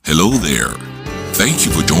Hello there. Thank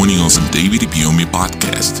you for joining us on David Ibiyeomie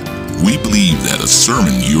Podcast. We believe that a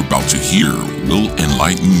sermon you're about to hear will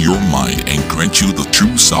enlighten your mind and grant you the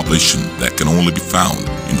true salvation that can only be found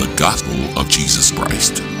in the gospel of Jesus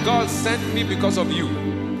Christ. God sent me because of you,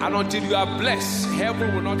 and until you are blessed,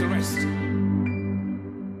 heaven will not rest.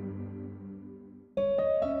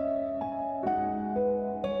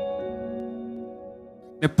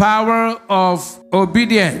 The power of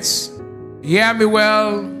obedience. Hear me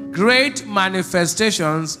well. Great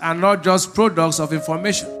manifestations are not just products of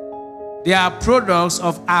information. They are products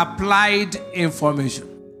of applied information.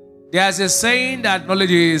 There's a saying that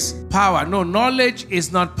knowledge is power. No, knowledge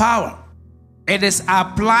is not power. It is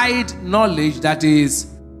applied knowledge that is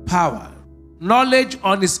power. Knowledge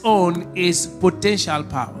on its own is potential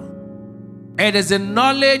power. It is the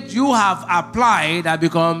knowledge you have applied that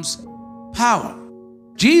becomes power.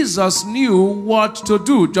 Jesus knew what to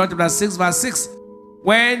do. John chapter 6 verse 6.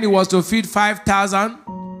 When he was to feed 5,000,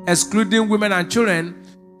 excluding women and children,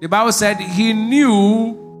 the Bible said he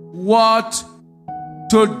knew what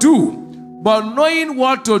to do. But knowing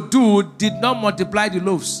what to do did not multiply the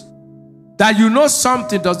loaves. That you know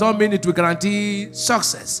something does not mean it will guarantee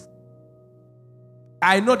success.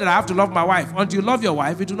 I know that I have to love my wife. Until you love your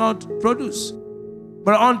wife, you do not produce.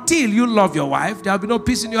 But until you love your wife, there will be no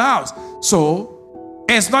peace in your house. So,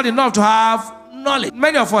 it's not enough to have knowledge.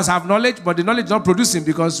 Many of us have knowledge, but the knowledge is not producing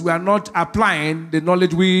because we are not applying the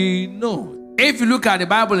knowledge we know. If you look at the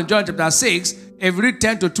Bible in John chapter 6, if you read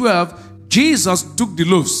 10 to 12, Jesus took the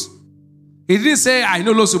loaves. He didn't say, I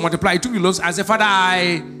know loaves will multiply. He took the loaves and said, Father,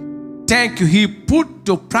 I thank you. He put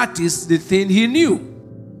to practice the thing he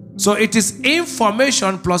knew. So it is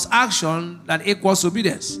information plus action that equals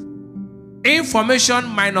obedience. Information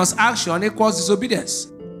minus action equals disobedience.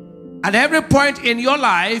 At every point in your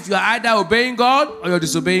life, you are either obeying God or you're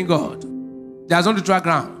disobeying God. There's no neutral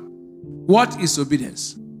ground. What is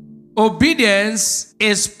obedience? Obedience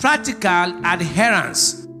is practical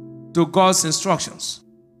adherence to God's instructions.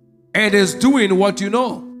 It is doing what you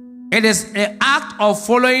know. It is an act of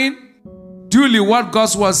following duly what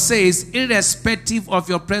God's word says, irrespective of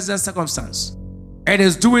your present circumstance. It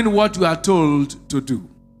is doing what you are told to do.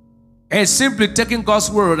 It's simply taking God's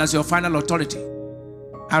word as your final authority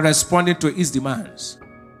and responding to his demands.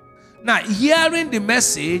 Now, hearing the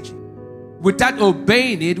message without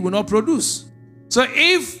obeying it will not produce. So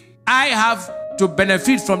if I have to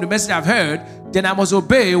benefit from the message I've heard, then I must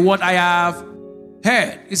obey what I have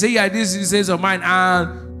heard. He said, yeah, this is the says of mine,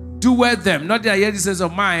 and do with them. Not that I hear the says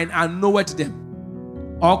of mine and know it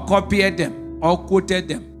them, or copied them, or quoted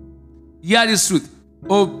them. Hear this truth.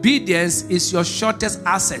 Obedience is your shortest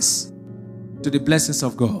access to the blessings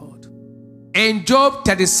of God. In Job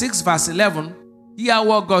 36 verse 11, hear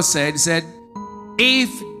what God said. He said, if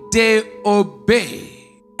they obey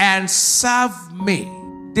and serve me,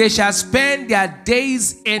 they shall spend their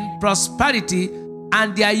days in prosperity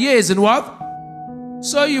and their years in what?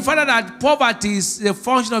 So you find out that poverty is a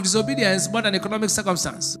function of disobedience more than economic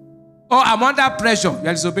circumstance. Oh, I'm under pressure. You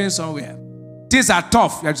are disobeying somewhere. Things are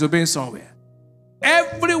tough. You are disobeying somewhere.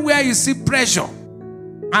 Everywhere you see pressure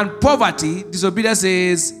and poverty, disobedience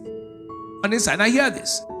is on this side. Now hear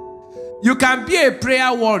this. You can be a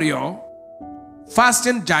prayer warrior,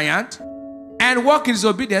 fasting giant, and walk in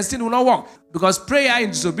disobedience, still will not work. Because prayer in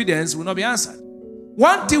disobedience will not be answered.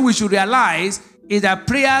 One thing we should realize is that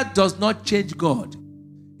prayer does not change God.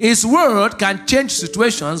 His word can change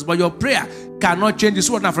situations, but your prayer cannot change his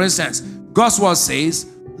word. Now, for instance, God's word says,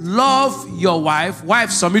 love your wife. Wife,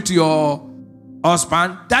 submit to your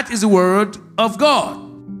husband. That is the word of God.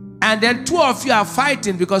 And then two of you are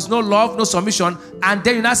fighting because no love, no submission. And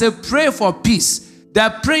then you now say, pray for peace.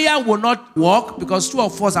 The prayer will not work because two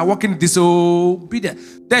of us are walking in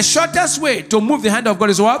disobedience. The shortest way to move the hand of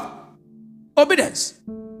God is what? Obedience.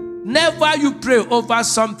 Never you pray over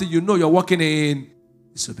something you know you're walking in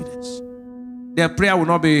disobedience. The prayer will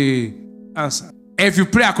not be answered. If you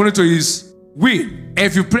pray according to his will,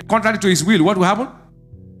 if you pray contrary to his will, what will happen?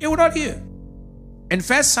 He will not hear. In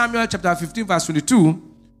 1 Samuel chapter 15 verse 22,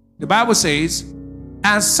 the Bible says,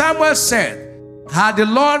 and Samuel said, had the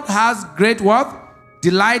Lord has great what?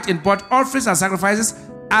 Delight in burnt offerings and sacrifices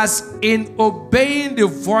as in obeying the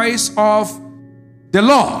voice of the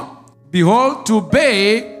Lord. Behold, to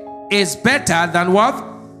obey is better than what?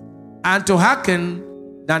 And to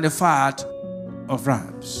hearken than the fat of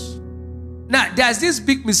rams. Now, there's this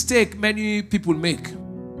big mistake many people make.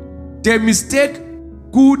 They mistake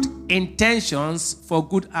good intentions for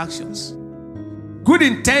good actions. Good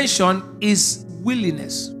intention is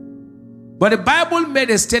willingness. But the Bible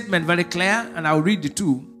made a statement very clear, and I'll read the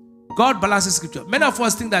two. God balances scripture. Many of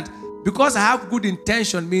us think that because I have good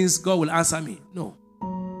intention means God will answer me. No.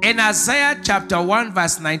 In Isaiah chapter 1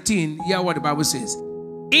 verse 19, hear what the Bible says.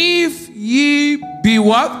 If ye be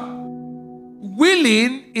what?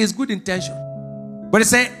 Willing is good intention. But it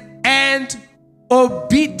says, and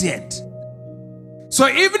obedient. So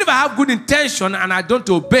even if I have good intention and I don't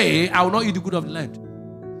obey, I will not eat the good of the land.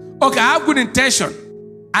 Okay, I have good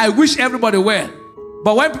intention. I wish everybody well.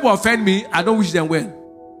 But when people offend me, I don't wish them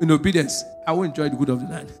well. In obedience, I will enjoy the good of the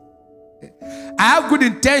land. I have good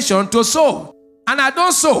intention to sow. And I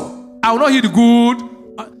don't sow, I will not eat the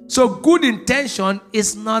good. So good intention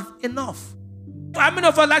is not enough. How many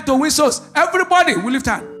of us like to win souls? Everybody will lift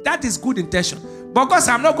hand. That is good intention. But because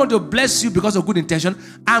I'm not going to bless you because of good intention,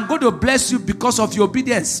 I'm going to bless you because of your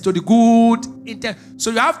obedience to the good intention. So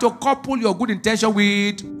you have to couple your good intention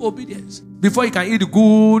with obedience before you can eat the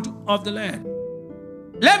good of the land.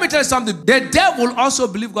 Let me tell you something. The devil also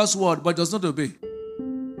believes God's word but does not obey.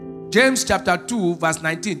 James chapter 2 verse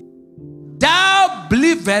 19. Thou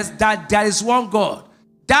believest that there is one God.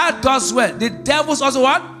 Thou dost well. The devils also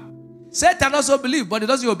what? Satan also believes, but he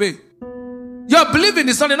doesn't obey. Your believing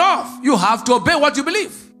is not enough. You have to obey what you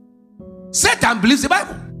believe. Satan believes the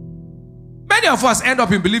Bible. Many of us end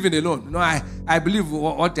up in believing alone. I believe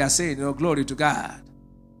what they are saying. Glory to God.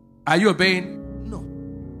 Are you obeying? No.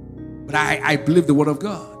 But I believe the word of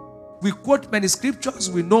God. We quote many scriptures.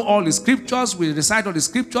 We know all the scriptures. We recite all the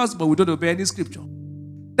scriptures, but we don't obey any scripture.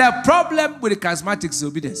 The problem with the charismatics is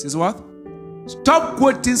obedience. Is what? Stop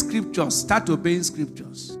quoting scriptures. Start obeying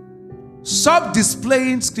scriptures. Stop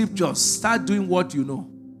displaying scriptures. Start doing what you know.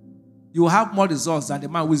 You will have more results than the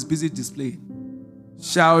man who is busy displaying.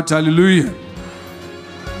 Shout hallelujah.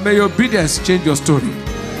 May your obedience change your story.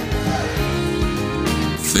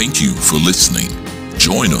 Thank you for listening.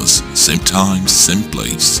 Join us same time, same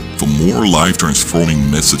place for more life-transforming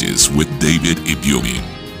messages with David Ibiyeomie.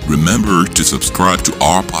 Remember to subscribe to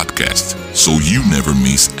our podcast so you never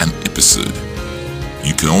miss an episode.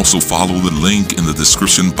 You can also follow the link in the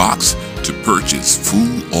description box to purchase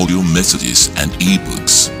full audio messages and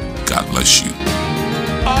ebooks. God bless you.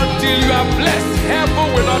 Until you are blessed,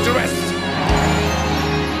 heaven will not rest.